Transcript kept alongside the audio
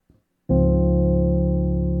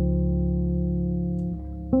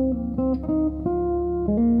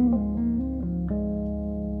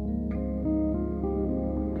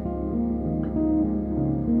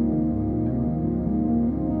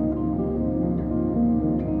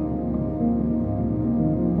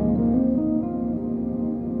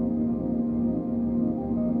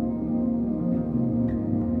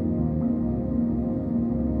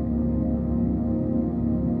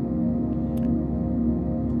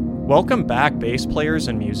Welcome back, bass players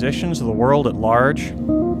and musicians of the world at large.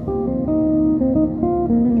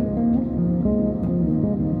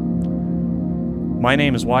 My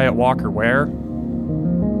name is Wyatt Walker Ware,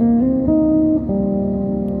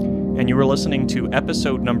 and you are listening to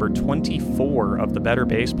episode number 24 of the Better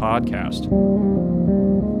Bass Podcast.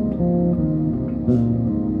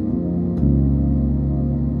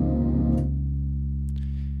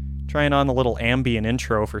 Trying on the little ambient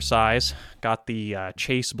intro for size. Got the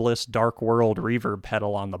Chase Bliss Dark World reverb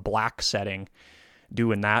pedal on the black setting,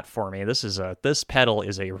 doing that for me. This pedal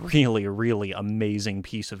is a really, really amazing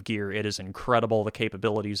piece of gear. It is incredible. The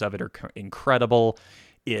capabilities of it are incredible.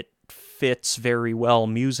 It fits very well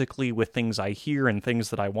musically with things I hear and things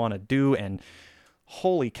that I want to do. And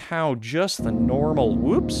holy cow, just the normal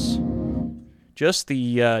Just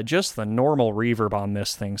the normal reverb on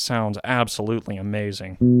this thing sounds absolutely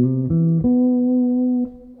amazing.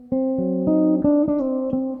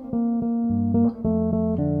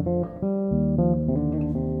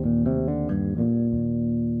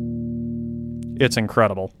 It's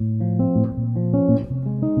incredible.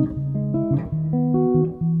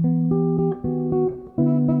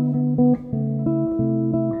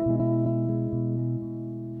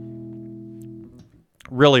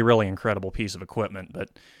 Really, really incredible piece of equipment, but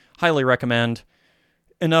highly recommend.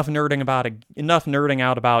 Enough nerding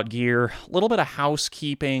out about gear. A little bit of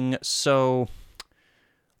housekeeping. So,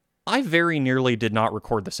 I very nearly did not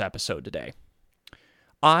record this episode today.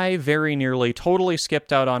 I very nearly totally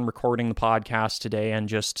skipped out on recording the podcast today and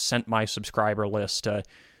just sent my subscriber list a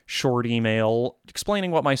short email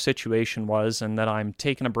explaining what my situation was and that I'm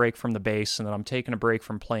taking a break from the bass and that I'm taking a break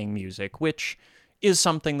from playing music, which is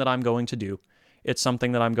something that I'm going to do. It's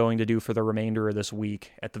something that I'm going to do for the remainder of this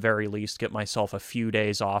week, at the very least, get myself a few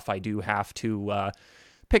days off. I do have to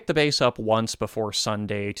pick the bass up once before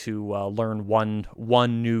Sunday to learn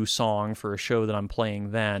one new song for a show that I'm playing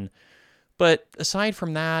then. But aside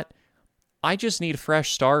from that, I just need a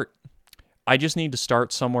fresh start. I just need to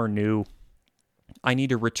start somewhere new. I need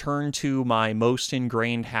to return to my most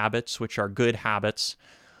ingrained habits, which are good habits,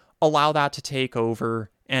 allow that to take over,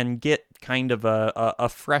 and get kind of a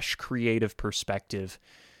fresh creative perspective.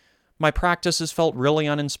 My practice has felt really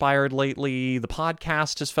uninspired lately. The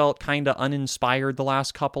podcast has felt kind of uninspired the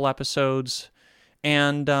last couple episodes.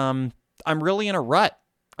 And I'm really in a rut.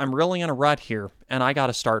 I'm really in a rut here, and I got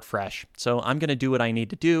to start fresh. So I'm going to do what I need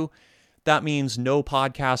to do. That means no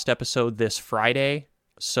podcast episode this Friday.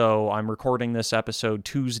 So I'm recording this episode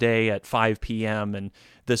Tuesday at 5 p.m., and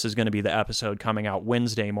this is going to be the episode coming out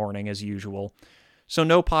Wednesday morning as usual. So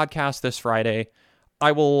no podcast this Friday.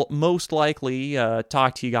 I will most likely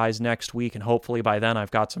talk to you guys next week, and hopefully by then I've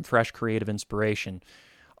got some fresh creative inspiration.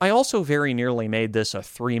 I also very nearly made this a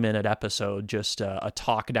 3-minute episode, just a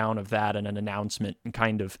talk down of that and an announcement, and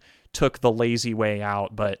kind of took the lazy way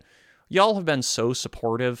out. But y'all have been so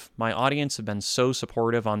supportive. My audience have been so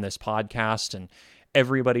supportive on this podcast, and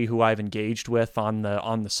everybody who I've engaged with on the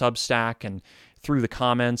Substack and through the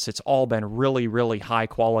comments. It's all been really, really high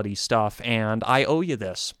quality stuff, and I owe you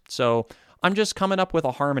this. So I'm just coming up with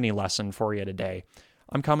a harmony lesson for you today.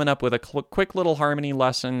 I'm coming up with a quick little harmony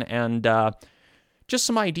lesson and just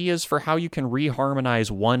some ideas for how you can reharmonize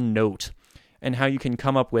one note and how you can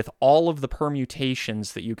come up with all of the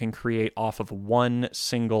permutations that you can create off of one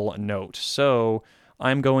single note. So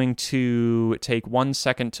I'm going to take 1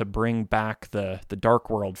 second to bring back the Dark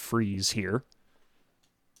World freeze here.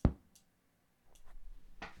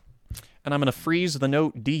 And I'm going to freeze the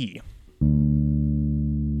note D.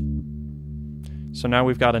 So now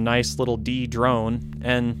we've got a nice little D drone,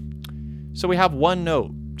 and so we have one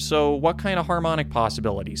note. So what kind of harmonic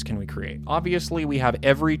possibilities can we create? Obviously, we have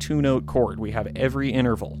every 2-note chord. We have every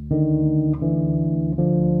interval.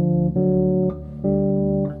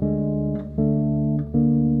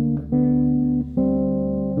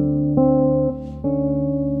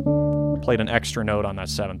 Played an extra note on that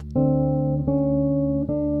 7th.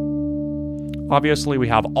 Obviously, we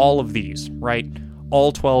have all of these, right?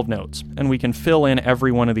 All 12 notes, and we can fill in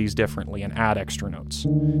every one of these differently and add extra notes.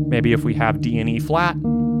 Maybe if we have D and E flat,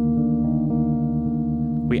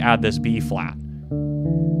 we add this B flat.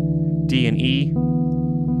 D and E,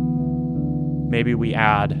 maybe we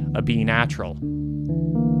add a B natural.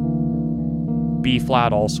 B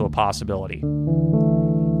flat, also a possibility.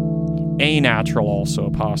 A natural, also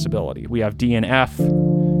a possibility. We have D and F.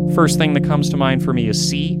 First thing that comes to mind for me is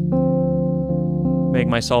C. Make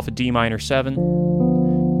myself a D minor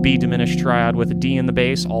 7. B diminished triad with a D in the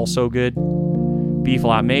bass, also good. B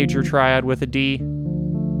flat major triad with a D.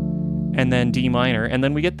 And then D minor. And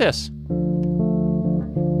then we get this.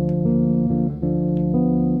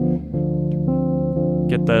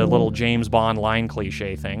 Get the little James Bond line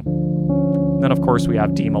cliche thing. Then, of course, we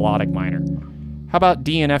have D melodic minor. How about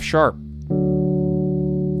D and F sharp?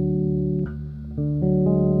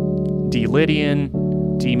 D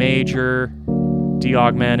Lydian, D major, D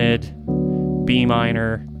augmented, B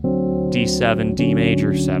minor, D7, D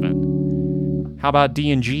major 7. How about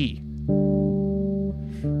D and G?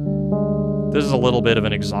 This is a little bit of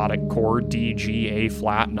an exotic chord, D, G, A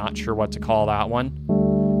flat, not sure what to call that one.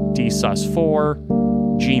 D sus4,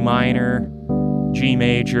 G minor, G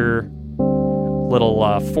major,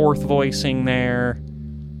 little fourth voicing there,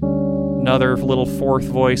 another little fourth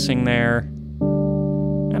voicing there,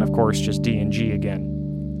 and of course just D and G again.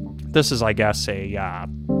 This is, I guess,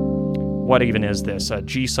 what even is this? A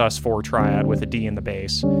G sus4 triad with a D in the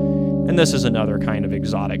bass. And this is another kind of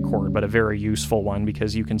exotic chord, but a very useful one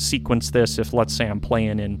because you can sequence this if, let's say I'm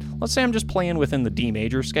just playing within the D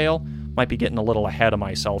major scale. Might be getting a little ahead of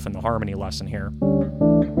myself in the harmony lesson here.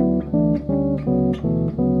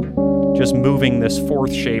 Just moving this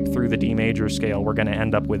fourth shape through the D major scale, we're going to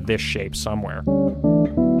end up with this shape somewhere.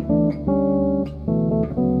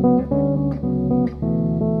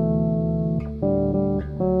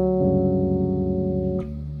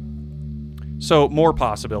 So more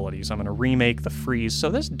possibilities. I'm going to remake the freeze. So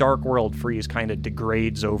this Dark World freeze kind of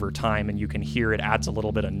degrades over time, and you can hear it adds a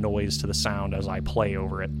little bit of noise to the sound as I play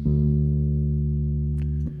over it.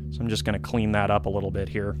 So I'm just going to clean that up a little bit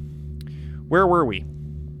here. Where were we?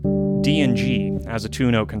 D and G as a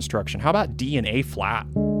two-note construction. How about D and A flat?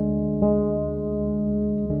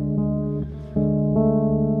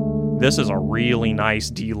 This is a really nice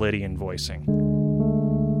D Lydian voicing.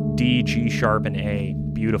 D, G sharp, and A.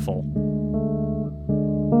 Beautiful.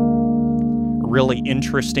 Really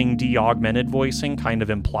interesting D augmented voicing, kind of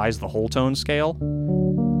implies the whole tone scale.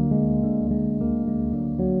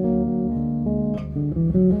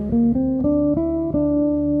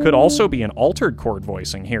 Could also be an altered chord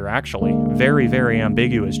voicing here, actually. Very, very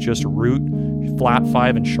ambiguous. Just root, flat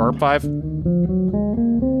 5, and sharp 5.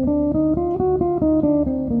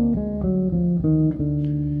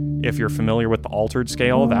 If you're familiar with the altered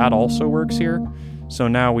scale, that also works here. So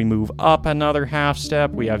now we move up another half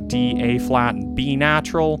step. We have D, A flat, and B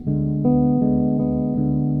natural,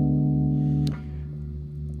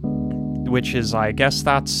 which is, I guess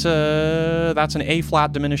that's an A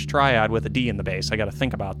flat diminished triad with a D in the bass. I got to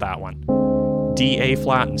think about that one. D, A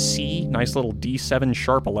flat, and C. Nice little D7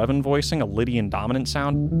 sharp 11 voicing, a Lydian dominant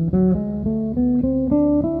sound.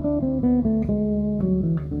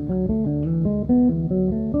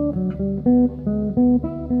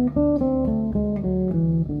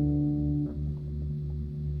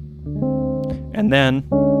 And then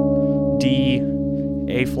D,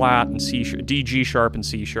 A flat, and C, D, G sharp, and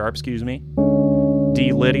C sharp, excuse me.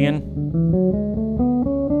 D Lydian.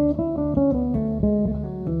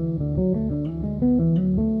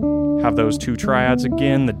 Have those two triads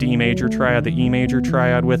again, the D major triad, the E major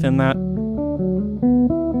triad within that.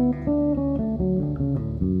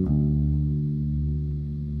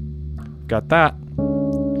 Got that.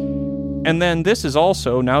 And then this is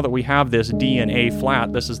also, now that we have this D and A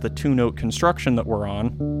flat, this is the two-note construction that we're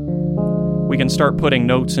on, we can start putting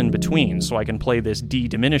notes in between. So I can play this D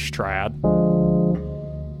diminished triad.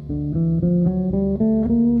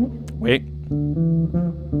 Wait.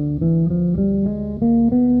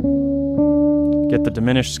 Get the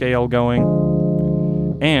diminished scale going.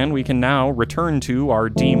 And we can now return to our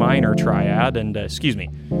D minor triad, and,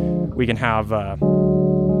 we can have...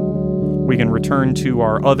 we can return to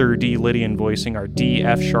our other D Lydian voicing, our D,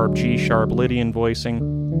 F sharp, G sharp Lydian voicing,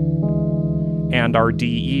 and our D,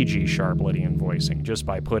 E, G sharp Lydian voicing, just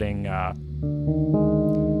by putting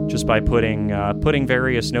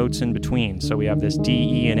various notes in between. So we have this D,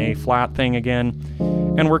 E, and A flat thing again,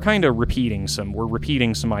 and we're kind of repeating some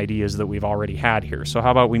ideas that we've already had here. So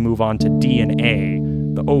how about we move on to D and A,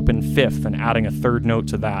 the open fifth, and adding a third note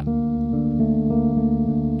to that.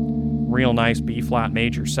 Real nice B flat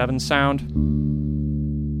major 7 sound.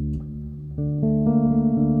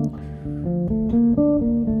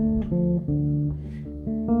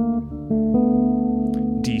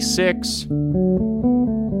 D6.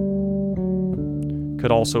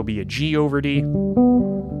 Could also be a G over D.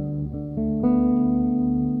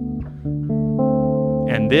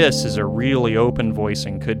 And this is a really open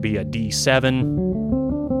voicing. Could be a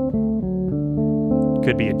D7.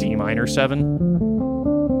 Could be a D minor 7.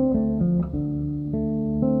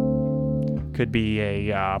 Could be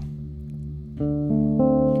a,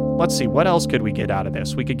 let's see, what else could we get out of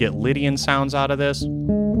this? We could get Lydian sounds out of this.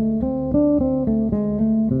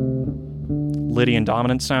 Lydian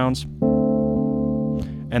dominant sounds.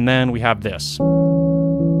 And then we have this.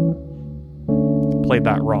 played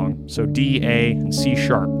that wrong. So D, A, and C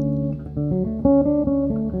sharp.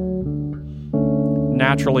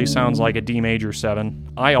 Naturally sounds like a D major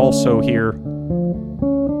 7. I also hear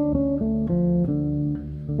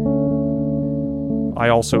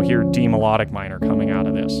D melodic minor coming out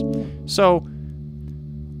of this. So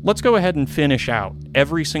let's go ahead and finish out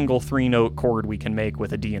every single 3-note chord we can make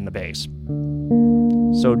with a D in the bass.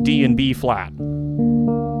 So D and B flat.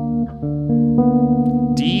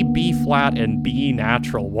 D, B flat, and B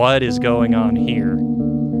natural. What is going on here?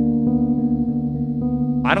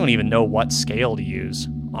 I don't even know what scale to use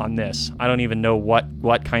on this. I don't even know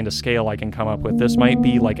what kind of scale I can come up with. This might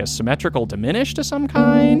be like a symmetrical diminished of some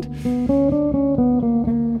kind.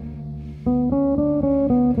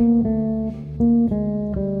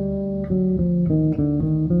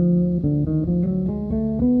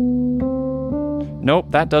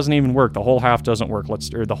 Nope, that doesn't even work. The whole half doesn't work.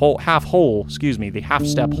 The half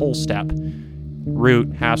step, whole step.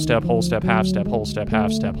 Root, half step, whole step, half step, whole step,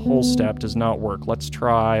 half step, whole step does not work. Let's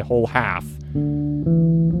try whole half.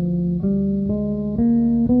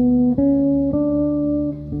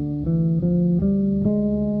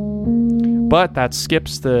 But that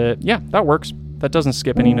skips that works. That doesn't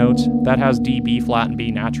skip any notes. That has D, B flat, and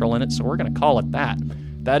B natural in it, so we're going to call it that.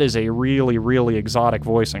 That is a really, really exotic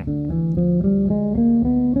voicing.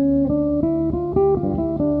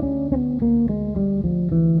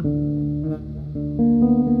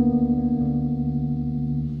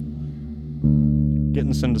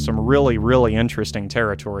 Getting us into some really, really interesting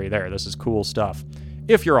territory there. This is cool stuff.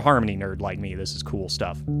 If you're a harmony nerd like me, this is cool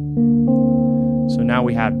stuff. So now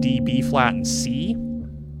we have D, B flat, and C.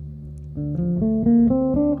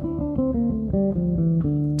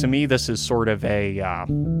 To me, this is sort of a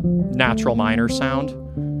natural minor sound.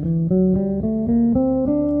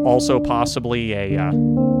 Also possibly a...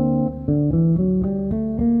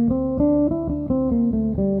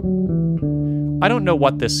 I don't know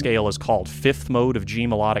what this scale is called. 5th mode of G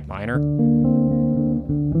melodic minor.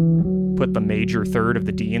 Put the major 3rd of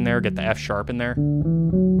the D in there, get the F sharp in there.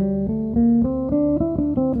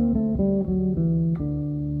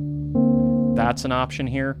 That's an option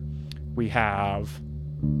here. We have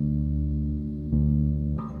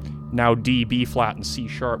now D, B flat, and C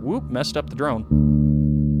sharp. Whoop, messed up the drone.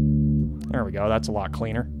 There we go, that's a lot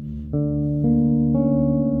cleaner.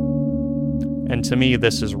 And to me,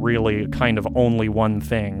 this is really kind of only one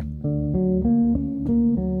thing.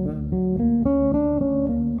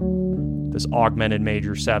 This augmented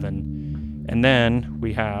major 7. And then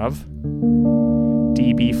we have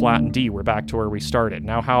D, B flat, and D. We're back to where we started.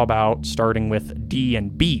 Now how about starting with D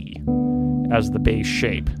and B as the bass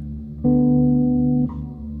shape?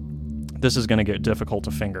 This is going to get difficult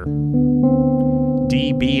to finger.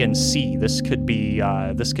 D, B, and C. This could be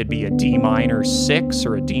a D minor 6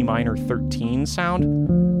 or a D minor 13 sound.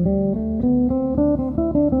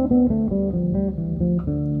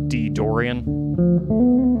 D Dorian.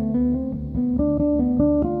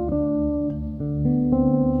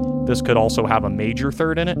 This could also have a major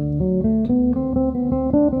 3rd in it.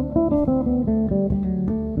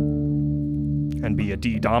 And be a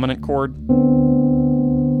D dominant chord.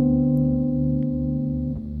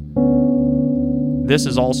 This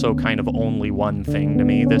is also kind of only one thing to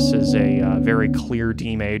me. This is a very clear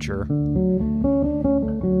D major.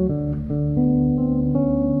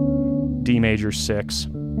 D major 6.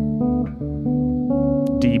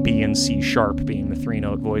 D, B, and C sharp being the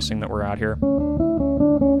 3-note voicing that we're at here.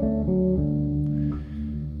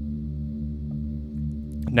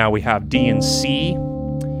 Now we have D and C,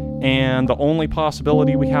 and the only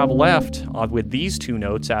possibility we have left with these 2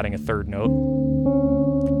 notes adding a 3rd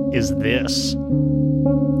note is this.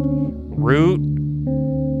 Root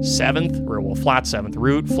 7th, or flat 7th,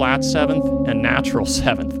 root, flat 7th, and natural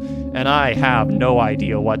 7th. And I have no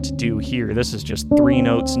idea what to do here. This is just 3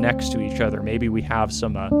 notes next to each other. Maybe we have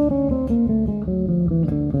some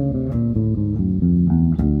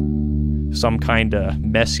kind of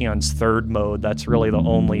Messiaen's 3rd mode. That's really the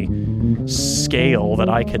only scale that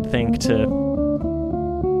I could think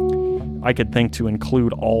to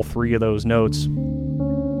include all 3 of those notes.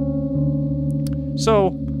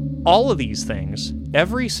 So all of these things,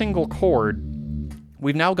 every single chord,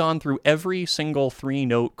 we've now gone through every single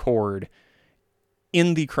 3-note chord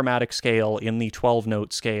in the chromatic scale, in the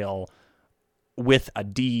 12-note scale, with a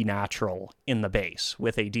D natural in the bass,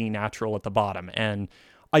 with a D natural at the bottom. And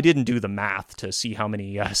I didn't do the math to see how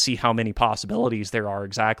many possibilities there are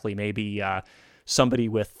exactly. Maybe somebody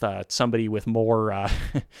with more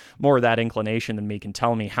more of that inclination than me can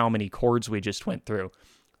tell me how many chords we just went through.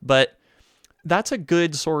 But that's a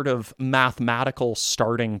good sort of mathematical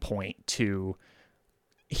starting point to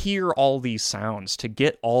hear all these sounds, to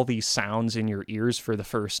get all these sounds in your ears for the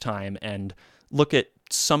first time and look at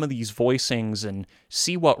some of these voicings and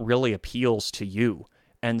see what really appeals to you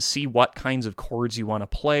and see what kinds of chords you want to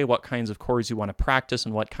play, what kinds of chords you want to practice,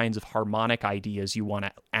 and what kinds of harmonic ideas you want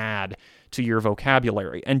to add to your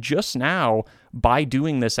vocabulary. And just now, by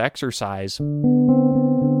doing this exercise,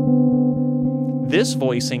 this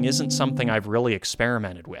voicing isn't something I've really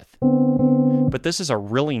experimented with, but this is a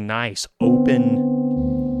really nice open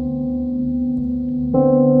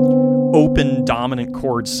dominant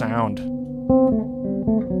chord sound.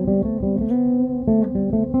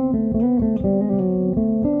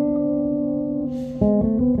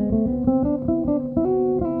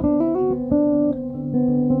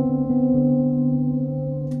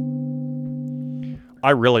 I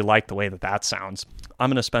really like the way that sounds. I'm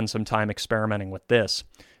going to spend some time experimenting with this.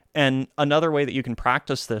 And another way that you can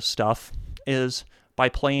practice this stuff is by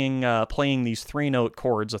playing these 3-note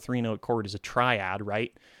chords. A 3-note chord is a triad,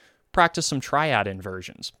 right? Practice some triad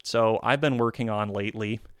inversions. So I've been working on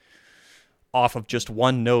lately, off of just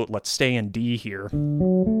one note, let's stay in D here. I'm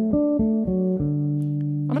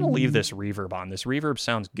going to leave this reverb on. This reverb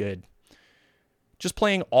sounds good. Just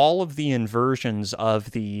playing all of the inversions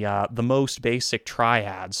of the most basic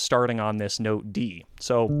triads starting on this note D.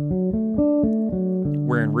 So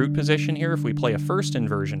we're in root position here. If we play a first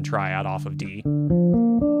inversion triad off of D,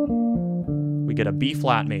 we get a B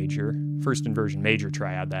flat major, first inversion major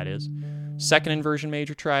triad that is. Second inversion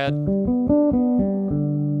major triad,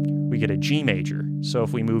 we get a G major. So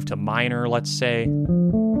if we move to minor, let's say,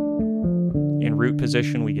 in root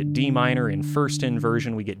position we get D minor, in first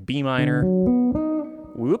inversion we get B minor.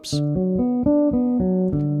 Whoops.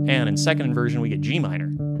 And in second inversion, we get G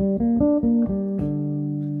minor.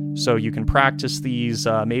 So you can practice these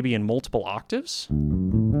maybe in multiple octaves.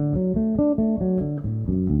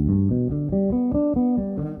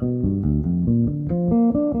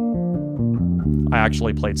 I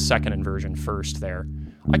actually played second inversion first there.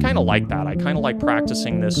 I kind of like that. I kind of like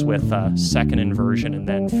practicing this with second inversion and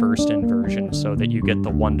then first inversion so that you get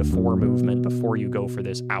the 1-4 movement before you go for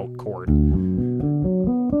this out chord.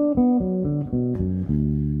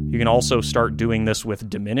 You can also start doing this with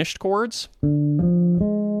diminished chords.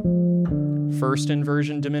 First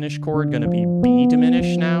inversion diminished chord, going to be B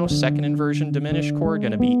diminished now. Second inversion diminished chord,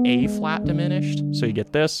 going to be A flat diminished. So you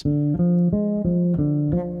get this.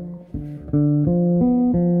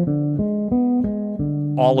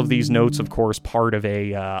 All of these notes, of course, part of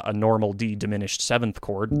a normal D diminished 7th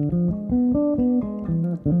chord.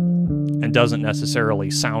 And doesn't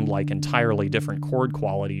necessarily sound like entirely different chord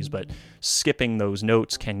qualities, but skipping those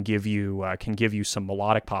notes can give you some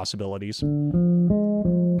melodic possibilities.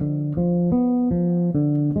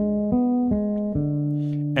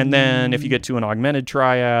 And then if you get to an augmented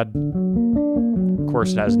triad, of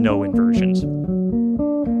course it has no inversions.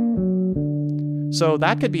 So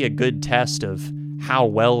that could be a good test of how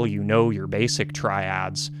well you know your basic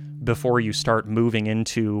triads before you start moving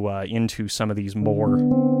into some of these more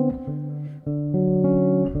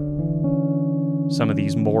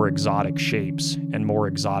exotic shapes and more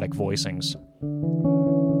exotic voicings.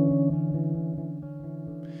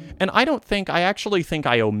 And I actually think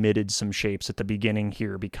I omitted some shapes at the beginning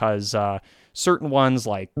here because certain ones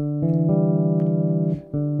like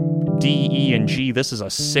D, E, and G, this is a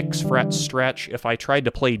 6-fret stretch. If I tried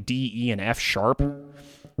to play D, E, and F sharp,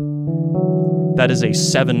 that is a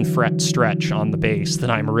 7-fret stretch on the bass that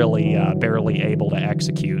I'm really barely able to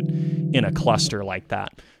execute in a cluster like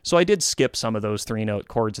that. So I did skip some of those 3-note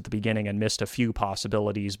chords at the beginning and missed a few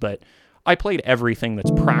possibilities, but I played everything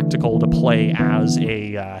that's practical to play as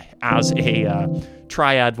a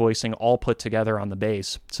triad voicing all put together on the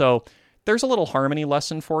bass. So there's a little harmony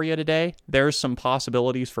lesson for you today. There's some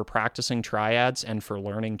possibilities for practicing triads and for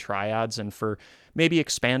learning triads and for maybe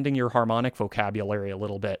expanding your harmonic vocabulary a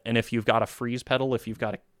little bit. And if you've got a freeze pedal, if you've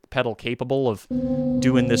got a pedal capable of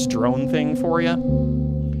doing this drone thing for you,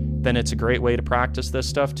 then it's a great way to practice this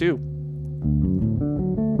stuff too.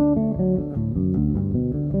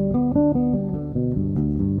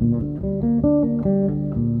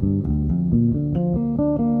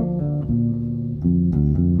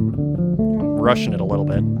 Rushing it a little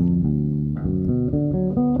bit.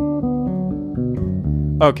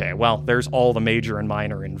 Okay, well, there's all the major and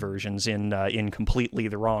minor inversions in completely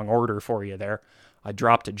the wrong order for you there. I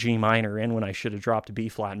dropped a G minor in when I should have dropped a B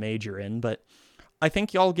flat major in, but I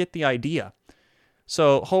think y'all get the idea.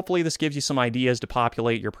 So hopefully this gives you some ideas to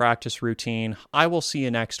populate your practice routine. I will see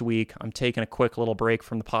you next week. I'm taking a quick little break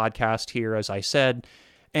from the podcast here, as I said,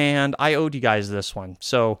 and I owed you guys this one.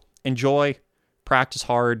 So enjoy, practice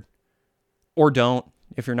hard, or don't.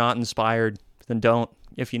 If you're not inspired, then don't.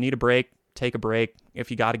 If you need a break, take a break.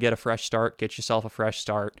 If you got to get a fresh start, get yourself a fresh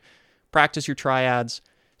start. Practice your triads.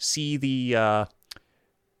 See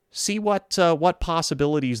what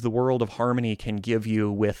possibilities the world of harmony can give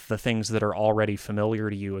you with the things that are already familiar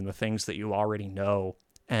to you and the things that you already know,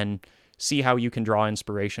 and see how you can draw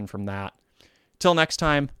inspiration from that. Till next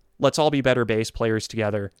time, let's all be better bass players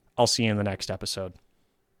together. I'll see you in the next episode.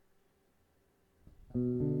 Thank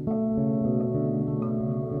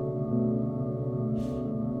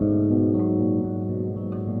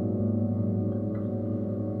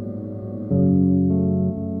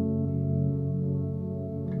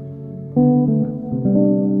you.